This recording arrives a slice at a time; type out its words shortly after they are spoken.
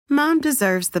Mom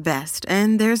deserves the best,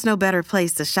 and there's no better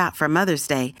place to shop for Mother's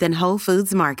Day than Whole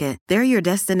Foods Market. They're your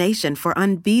destination for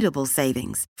unbeatable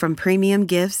savings, from premium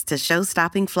gifts to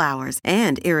show-stopping flowers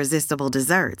and irresistible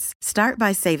desserts. Start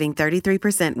by saving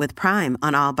 33% with Prime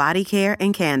on all body care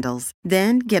and candles.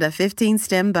 Then get a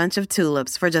 15-stem bunch of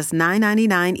tulips for just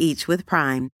 $9.99 each with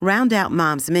Prime. Round out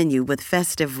Mom's menu with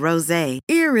festive rosé,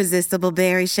 irresistible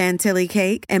berry chantilly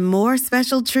cake, and more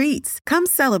special treats. Come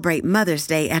celebrate Mother's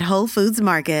Day at Whole Foods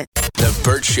Market. The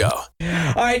Burt Show.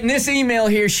 All right, in this email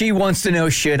here, she wants to know,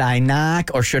 should I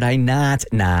knock or should I not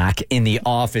knock in the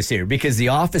office here? Because the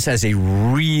office has a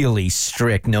really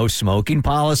strict no smoking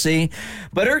policy,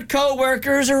 but her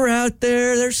coworkers are out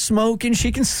there, they're smoking.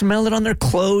 She can smell it on their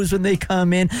clothes when they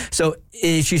come in. So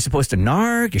is she supposed to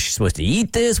narc? Is she supposed to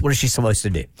eat this? What is she supposed to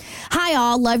do? Hi,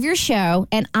 all. Love your show,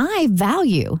 and I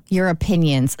value your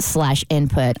opinions /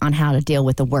 input on how to deal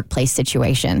with the workplace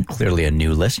situation. Clearly a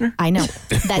new listener. I know.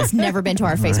 That's never been to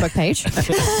our Facebook page.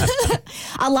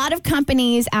 A lot of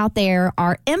companies out there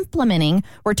are implementing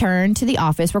return to the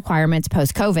office requirements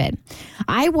post-COVID.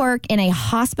 I work in a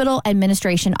hospital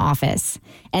administration office,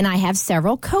 and I have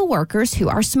several coworkers who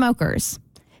are smokers.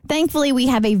 Thankfully, we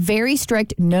have a very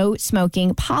strict no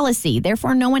smoking policy.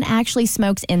 Therefore, no one actually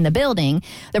smokes in the building.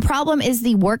 The problem is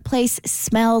the workplace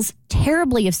smells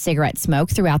terribly of cigarette smoke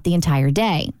throughout the entire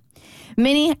day.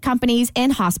 Many companies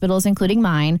and hospitals, including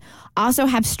mine, also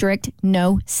have strict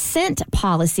no scent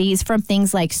policies from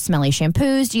things like smelly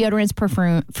shampoos, deodorants,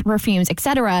 perfumes,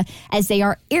 etc., as they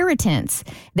are irritants.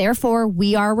 Therefore,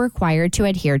 we are required to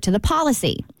adhere to the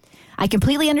policy. I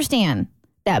completely understand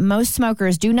that most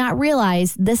smokers do not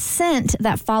realize the scent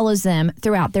that follows them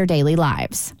throughout their daily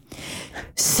lives.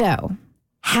 So,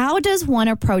 how does one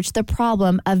approach the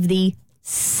problem of the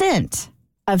scent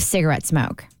of cigarette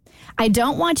smoke? I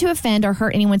don't want to offend or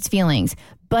hurt anyone's feelings,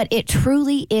 but it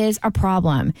truly is a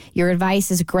problem. Your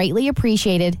advice is greatly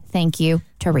appreciated. Thank you,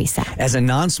 Teresa. As a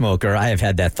non-smoker, I have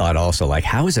had that thought also, like,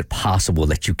 how is it possible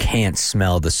that you can't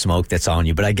smell the smoke that's on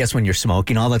you? But I guess when you're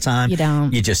smoking all the time,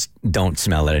 you just don't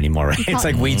smell it anymore, right? It's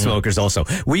like weed smokers also.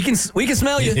 We can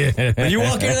smell you. When you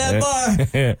walk into that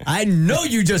bar, I know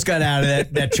you just got out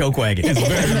of that choke wagon.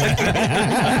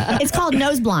 It's called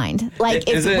nose blind. Like,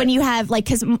 when you have, like,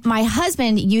 because my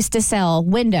husband used to sell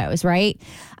windows, right?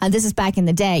 This is back in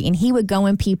the day, and he would go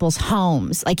in people's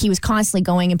homes. Like, he was constantly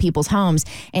going in people's homes,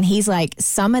 and he's like,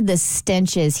 some of the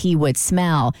stenches he would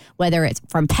smell, whether it's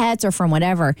from pets or from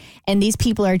whatever, and these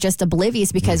people are just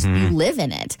oblivious because you live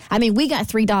in it. I mean, we got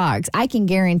 3 dogs. I can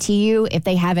guarantee you, if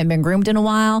they haven't been groomed in a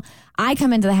while, I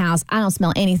come into the house, I don't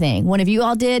smell anything. One of you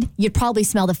all did, you'd probably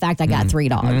smell the fact I got 3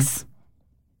 dogs.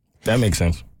 That makes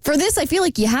sense. For this, I feel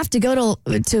like you have to go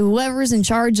to whoever's in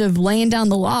charge of laying down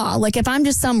the law. Like, if I'm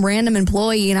just some random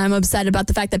employee and I'm upset about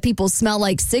the fact that people smell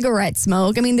like cigarette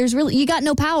smoke, I mean, you got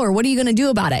no power. What are you going to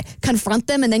do about it? Confront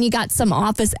them, and then you got some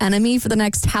office enemy for the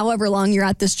next however long you're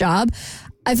at this job?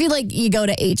 I feel like you go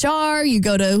to HR, you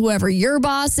go to whoever your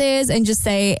boss is, and just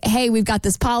say, hey, we've got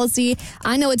this policy.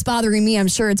 I know it's bothering me. I'm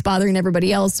sure it's bothering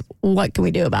everybody else. What can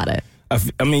we do about it?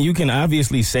 I mean, you can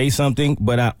obviously say something,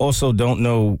 but I also don't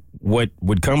know what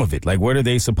would come of it. Like, what are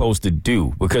they supposed to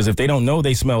do? Because if they don't know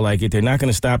they smell like it, they're not going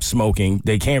to stop smoking.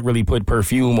 They can't really put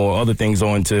perfume or other things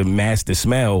on to mask the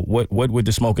smell. What would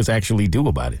the smokers actually do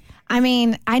about it? I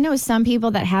mean, I know some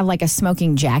people that have like a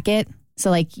smoking jacket. So,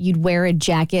 like, you'd wear a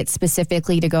jacket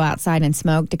specifically to go outside and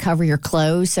smoke to cover your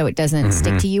clothes so it doesn't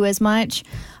stick to you as much.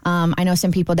 I know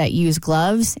some people that use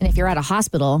gloves. And if you're at a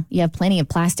hospital, you have plenty of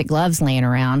plastic gloves laying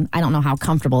around. I don't know how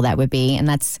comfortable that would be. And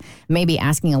that's maybe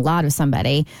asking a lot of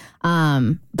somebody.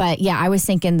 But, yeah, I was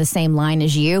thinking the same line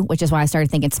as you, which is why I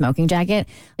started thinking smoking jacket.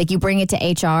 Like, you bring it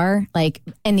to HR, like,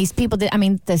 and these people,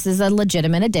 this is a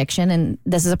legitimate addiction, and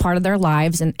this is a part of their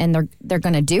lives, and they're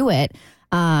going to do it.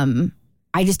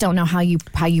 I just don't know how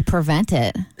you prevent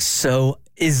it. So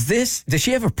does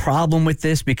she have a problem with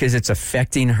this because it's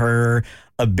affecting her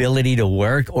ability to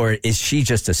work, or is she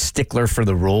just a stickler for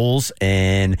the rules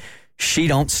and she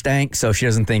don't stank, so she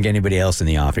doesn't think anybody else in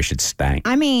the office should stank?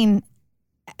 I mean,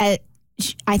 I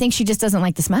think she just doesn't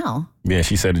like the smell. Yeah,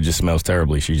 she said it just smells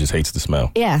terribly. She just hates the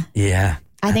smell. Yeah. Yeah.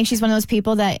 I think she's one of those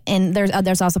people that, and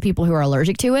there's also people who are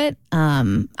allergic to it.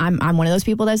 I'm one of those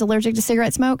people that's allergic to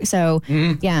cigarette smoke. So,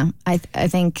 yeah, I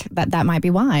think that might be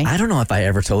why. I don't know if I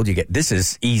ever told you. This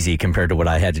is easy compared to what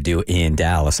I had to do in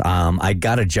Dallas. I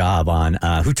got a job on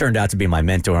who turned out to be my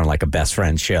mentor on like a best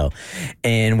friend show.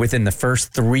 And within the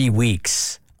first 3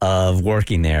 weeks of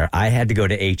working there, I had to go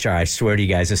to HR. I swear to you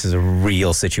guys, this is a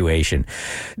real situation.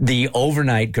 The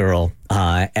overnight girl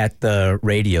at the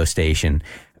radio station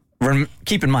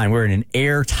keep in mind, we're in an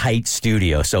airtight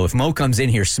studio. So if Mo comes in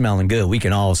here smelling good, we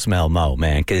can all smell Mo,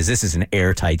 man, because this is an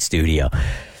airtight studio.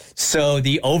 So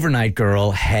the overnight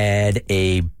girl had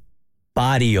a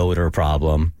body odor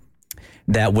problem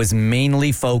that was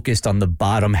mainly focused on the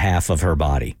bottom half of her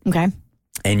body. Okay.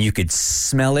 And you could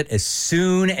smell it as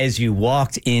soon as you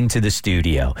walked into the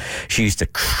studio. She used to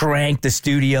crank the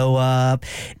studio up.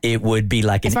 It would be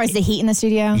like as far as the heat in the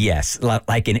studio? Yes,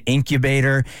 like an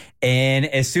incubator. And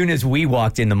as soon as we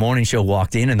walked in, the morning show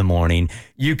walked in the morning,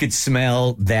 you could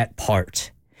smell that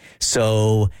part.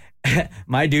 So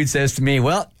my dude says to me,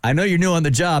 well, I know you're new on the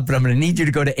job, but I'm going to need you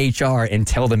to go to HR and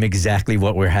tell them exactly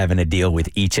what we're having to deal with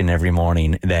each and every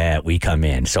morning that we come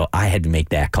in. So I had to make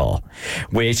that call,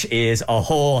 which is a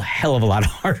whole hell of a lot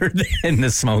harder than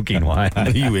the smoking one. How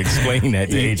do you explain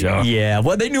that to HR? Yeah,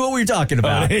 well, they knew what we were talking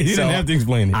about. You didn't have to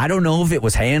explain it. I don't know if it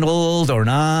was handled or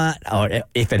not, or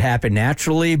if it happened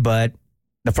naturally, but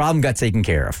the problem got taken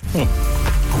care of.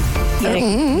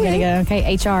 You gotta go.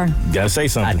 Okay, HR. Gotta say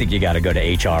something. I think you got to go to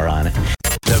HR on it.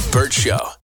 The Burt Show.